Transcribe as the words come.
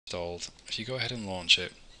installed, if you go ahead and launch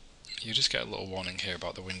it, you just get a little warning here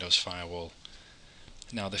about the Windows firewall.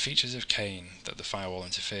 Now the features of Cain that the firewall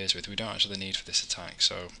interferes with we don't actually need for this attack,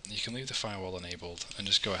 so you can leave the firewall enabled and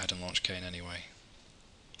just go ahead and launch Cain anyway.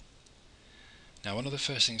 Now one of the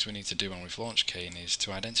first things we need to do when we've launched Cain is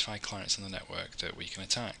to identify clients on the network that we can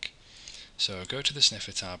attack. So go to the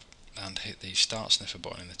sniffer tab and hit the start sniffer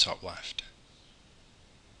button in the top left.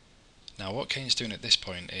 Now what Cain's doing at this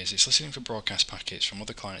point is it's listening for broadcast packets from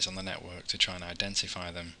other clients on the network to try and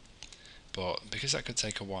identify them. But because that could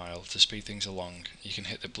take a while, to speed things along, you can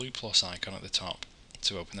hit the blue plus icon at the top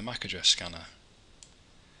to open the MAC address scanner.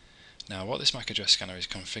 Now what this MAC address scanner is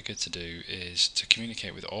configured to do is to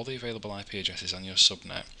communicate with all the available IP addresses on your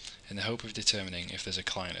subnet in the hope of determining if there's a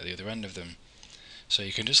client at the other end of them. So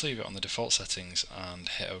you can just leave it on the default settings and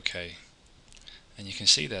hit OK. And you can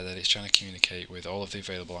see there that it's trying to communicate with all of the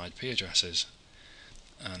available IP addresses.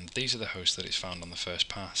 And these are the hosts that it's found on the first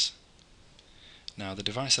pass. Now the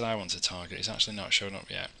device that I want to target is actually not shown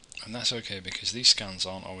up yet, and that's okay because these scans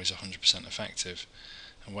aren't always 100% effective,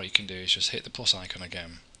 and what you can do is just hit the plus icon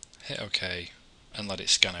again, hit OK, and let it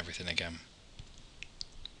scan everything again.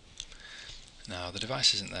 Now the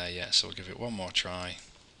device isn't there yet, so we'll give it one more try,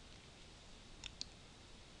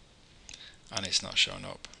 and it's not shown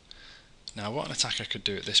up. Now what an attacker could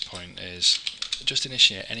do at this point is just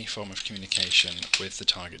initiate any form of communication with the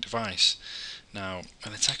target device. Now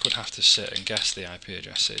an attacker would have to sit and guess the IP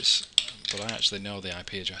addresses, but I actually know the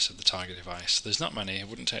IP address of the target device. There's not many, it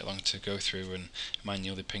wouldn't take long to go through and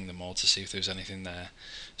manually ping them all to see if there's anything there.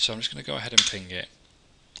 So I'm just going to go ahead and ping it,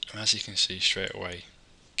 and as you can see straight away,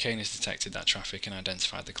 Cain has detected that traffic and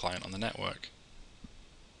identified the client on the network.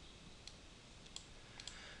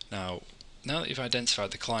 Now that you've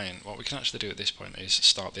identified the client, what we can actually do at this point is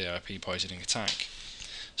start the ARP poisoning attack.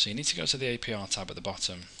 So you need to go to the APR tab at the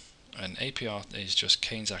bottom, and APR is just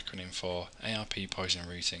Cain's acronym for ARP poison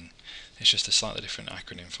routing. It's just a slightly different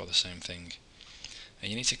acronym for the same thing. And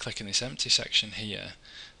you need to click in this empty section here,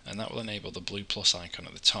 and that will enable the blue plus icon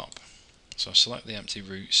at the top. So select the empty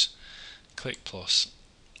routes, click plus,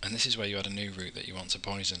 and this is where you add a new route that you want to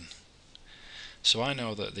poison. So I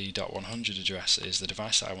know that the .100 address is the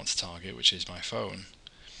device that I want to target, which is my phone,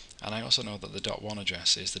 and I also know that the .1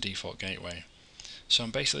 address is the default gateway. So I'm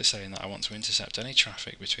basically saying that I want to intercept any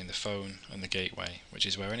traffic between the phone and the gateway, which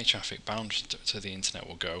is where any traffic bound to the internet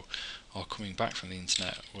will go, or coming back from the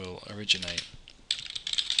internet will originate.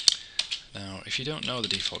 Now if you don't know the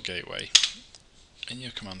default gateway, in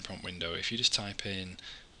your command prompt window, if you just type in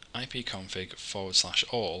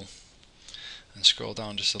ipconfig/all and scroll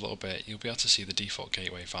down just a little bit, you'll be able to see the default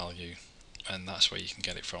gateway value, and that's where you can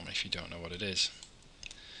get it from if you don't know what it is.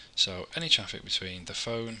 So any traffic between the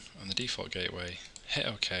phone and the default gateway, hit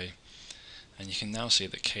OK, and you can now see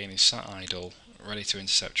that Cain is sat idle, ready to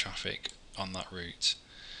intercept traffic on that route.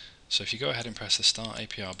 So if you go ahead and press the Start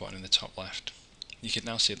APR button in the top left, you can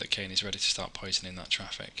now see that Cain is ready to start poisoning that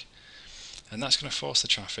traffic. And that's going to force the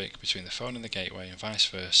traffic between the phone and the gateway and vice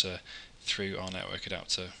versa through our network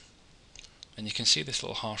adapter. And you can see this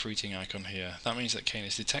little half routing icon here. That means that Cain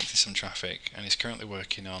has detected some traffic and is currently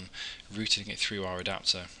working on routing it through our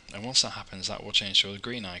adapter. And once that happens, that will change to a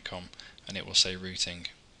green icon and it will say routing.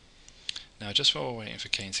 Now just while we're waiting for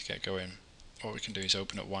Cain to get going, what we can do is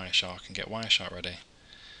open up Wireshark and get Wireshark ready.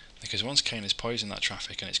 Because once Cain has poisoned that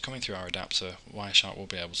traffic and it's coming through our adapter, Wireshark will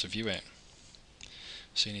be able to view it.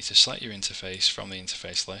 So you need to select your interface from the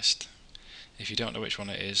interface list. If you don't know which one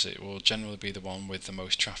it is, it will generally be the one with the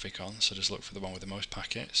most traffic on, so just look for the one with the most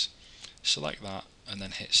packets. Select that and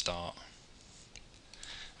then hit start.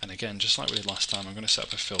 And again, just like we did last time, I'm going to set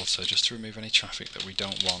up a filter just to remove any traffic that we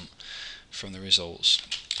don't want from the results.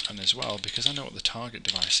 And as well, because I know what the target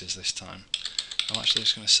device is this time, I'm actually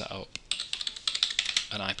just going to set up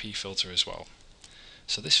an IP filter as well.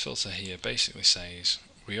 So this filter here basically says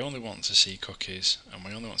we only want to see cookies, and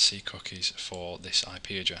we only want to see cookies for this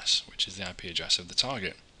IP address, which is the IP address of the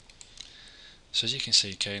target. So as you can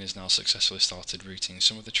see, Cain has now successfully started routing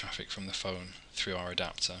some of the traffic from the phone through our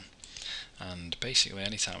adapter, and basically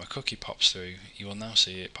anytime a cookie pops through, you will now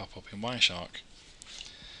see it pop up in Wireshark.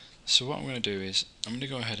 So what I'm going to do is, I'm going to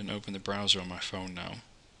go ahead and open the browser on my phone now,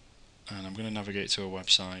 and I'm going to navigate to a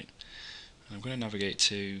website, and I'm going to navigate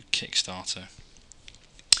to Kickstarter.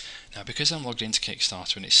 Now because I'm logged into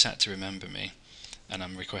Kickstarter and it's set to remember me, and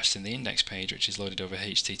I'm requesting the index page which is loaded over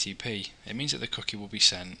HTTP, it means that the cookie will be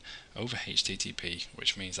sent over HTTP,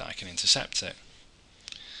 which means that I can intercept it.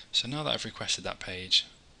 So now that I've requested that page,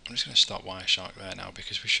 I'm just going to stop Wireshark there now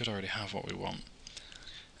because we should already have what we want.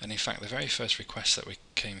 And in fact the very first request that we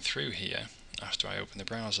came through here after I opened the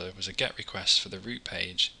browser was a GET request for the root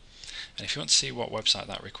page. And if you want to see what website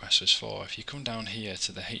that request was for, if you come down here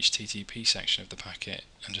to the HTTP section of the packet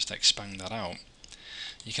and just expand that out,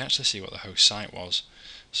 you can actually see what the host site was.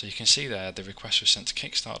 So you can see there the request was sent to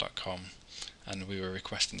kickstart.com and we were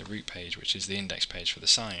requesting the root page, which is the index page for the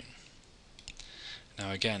site.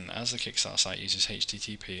 Now again, as the Kickstarter site uses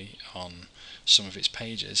HTTP on some of its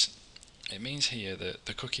pages, it means here that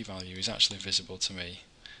the cookie value is actually visible to me,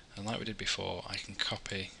 and like we did before, I can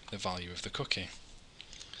copy the value of the cookie.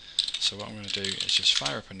 So what I'm going to do is just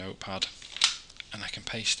fire up a notepad and I can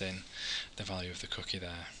paste in the value of the cookie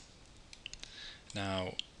there.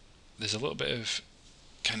 Now there's a little bit of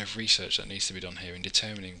kind of research that needs to be done here in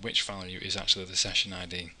determining which value is actually the session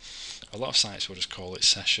ID. A lot of sites will just call it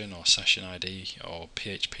session or session ID or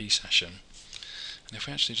PHP session, and if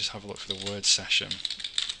we actually just have a look for the word session,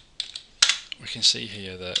 we can see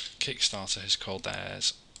here that Kickstarter has called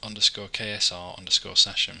theirs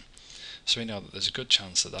 _KSR_session, so we know that there's a good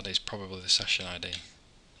chance that that is probably the session ID.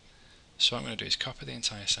 So what I'm going to do is copy the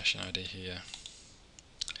entire session ID here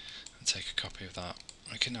and take a copy of that.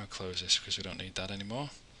 I can now close this because we don't need that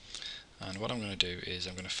anymore, and what I'm going to do is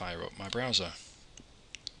I'm going to fire up my browser,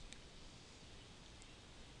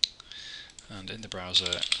 and in the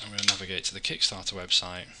browser I'm going to navigate to the Kickstarter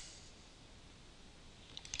website,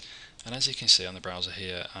 and as you can see on the browser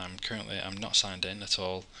here, I'm not signed in at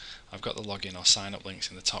all. I've got the login or sign up links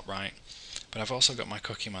in the top right, but I've also got my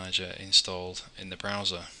cookie manager installed in the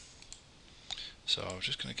browser. So I'm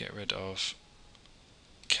just going to get rid of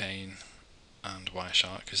Cain and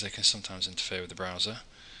Wireshark because they can sometimes interfere with the browser,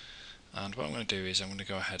 and what I'm going to do is I'm going to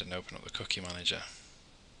go ahead and open up the cookie manager.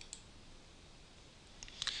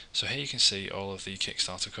 So here you can see all of the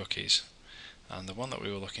Kickstarter cookies, and the one that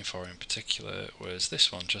we were looking for in particular was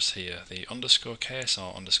this one just here, the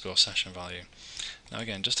 _KSR_session value. Now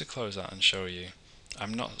again, just to close that and show you,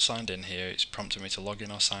 I'm not signed in here, it's prompting me to log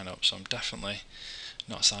in or sign up, so I'm definitely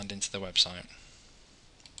not signed into the website.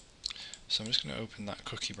 So I'm just going to open that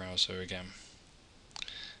cookie browser again,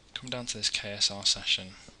 come down to this KSR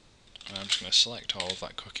session, and I'm just going to select all of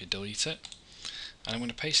that cookie, delete it, and I'm going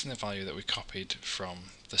to paste in the value that we copied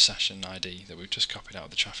from the session ID that we've just copied out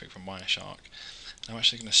of the traffic from Wireshark. I'm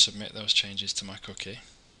actually going to submit those changes to my cookie,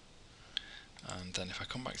 and then if I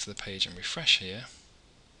come back to the page and refresh here,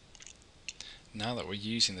 now that we're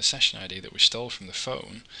using the session ID that we stole from the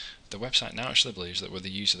phone, the website now actually believes that we're the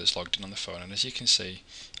user that's logged in on the phone, and as you can see,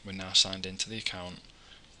 we're now signed into the account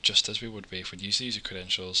just as we would be if we'd used the user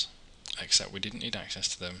credentials, except we didn't need access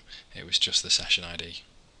to them, it was just the session ID.